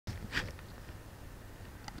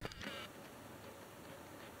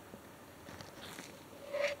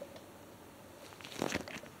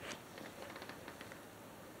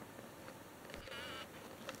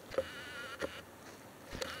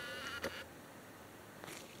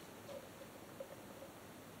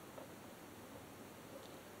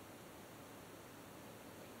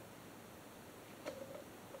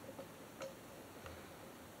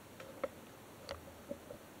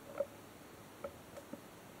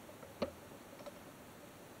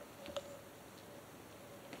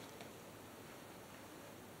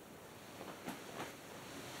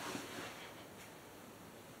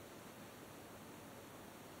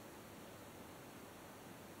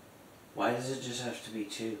Why does it just have to be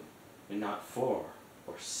 2 and not 4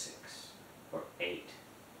 or 6 or 8?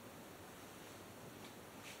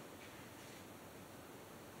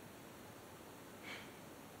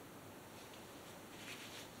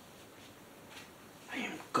 I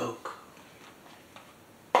am Goku.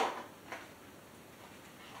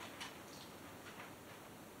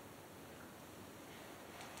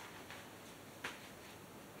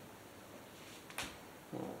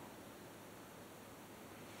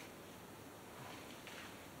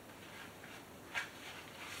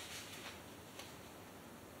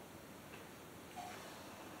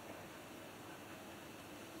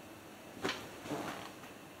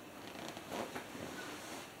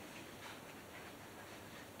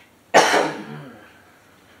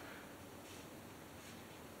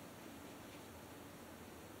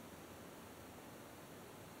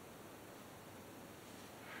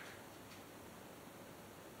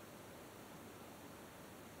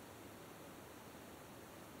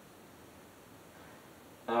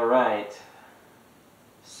 Alright,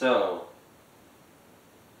 so,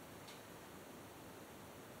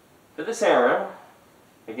 for this era,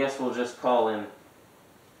 I guess we'll just call him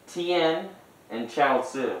Tien and Chou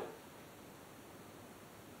Tzu.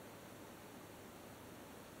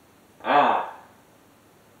 I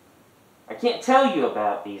can't tell you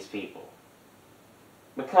about these people,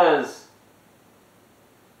 because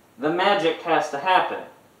the magic has to happen,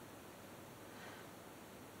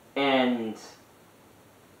 and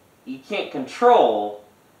you can't control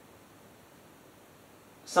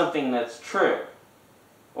something that's true.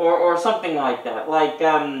 Or something like that. Like,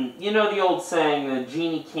 you know the old saying, the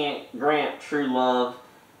genie can't grant true love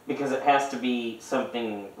because it has to be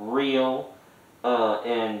something real,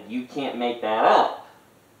 and you can't make that up.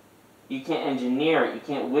 You can't engineer it, you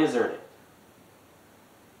can't wizard it.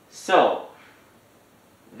 So,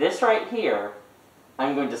 this right here,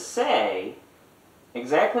 I'm going to say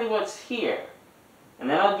exactly what's here. And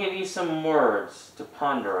then I'll give you some words to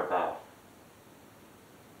ponder about.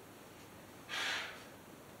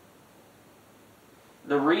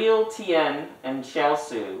 The real Tien and Chou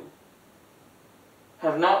Tzu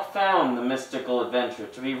have not found the mystical adventure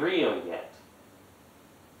to be real yet,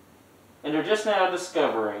 and are just now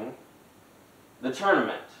discovering the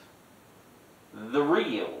tournament. The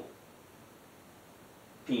real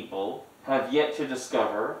people have yet to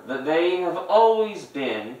discover that they have always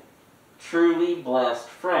been truly blessed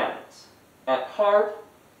friends at heart,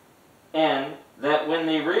 and that when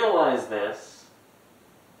they realize this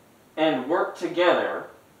and work together,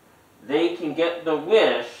 they can get the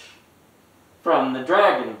wish from the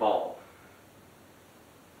Dragon Ball.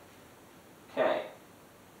 Okay.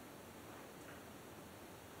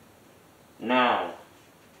 Now,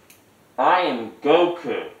 I am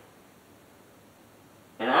Goku,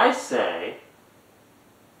 and I say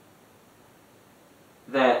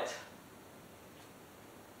that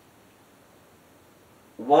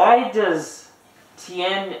why does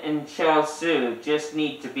Tien and Chou Tzu just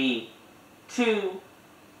need to be 2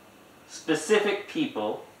 specific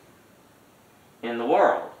people in the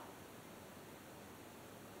world?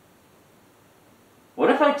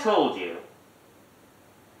 What if I told you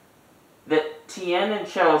that Tien and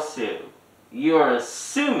Chou Tzu, you are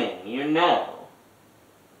assuming you know,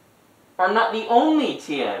 are not the only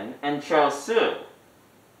Tien and Chou Tzu,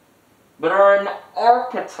 but are an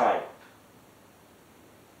archetype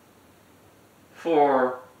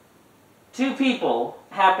for 2 people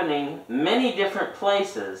happening many different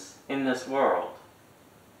places in this world.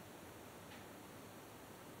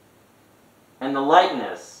 And the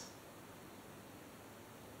likeness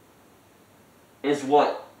is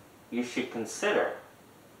what you should consider.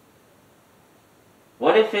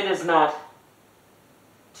 What if it is not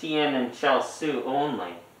Tien and Chou Tzu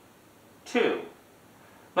only, 2,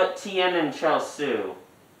 but Tien and Chou Tzu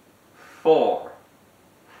 4,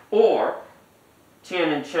 or Tien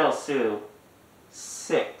and Chou Tzu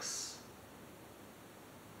 6,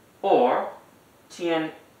 or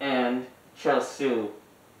Tien and Chou Tzu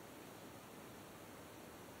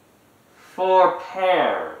 4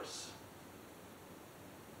 pairs,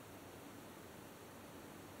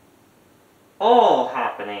 all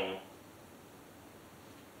happening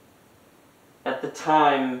at the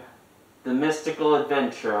time the mystical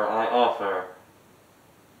adventure I offer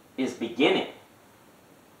is beginning.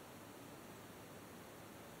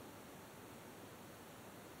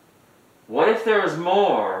 What if there is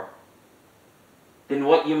more than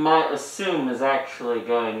what you might assume is actually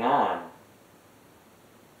going on?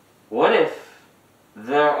 What if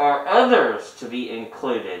there are others to be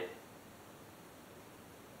included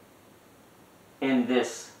in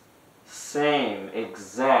this same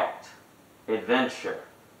exact adventure?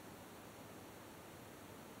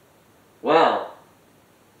 Well,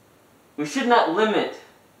 we should not limit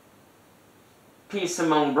peace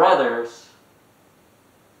among brothers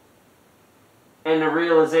and the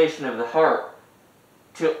realization of the heart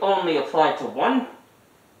to only apply to one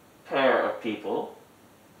pair of people.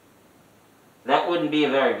 That wouldn't be a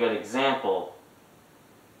very good example.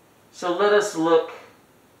 So let us look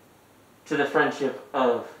to the friendship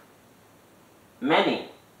of many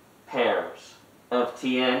pairs of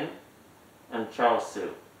Tien and Chou Tzu.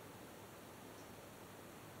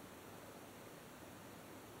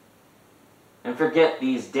 And forget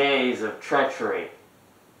these days of treachery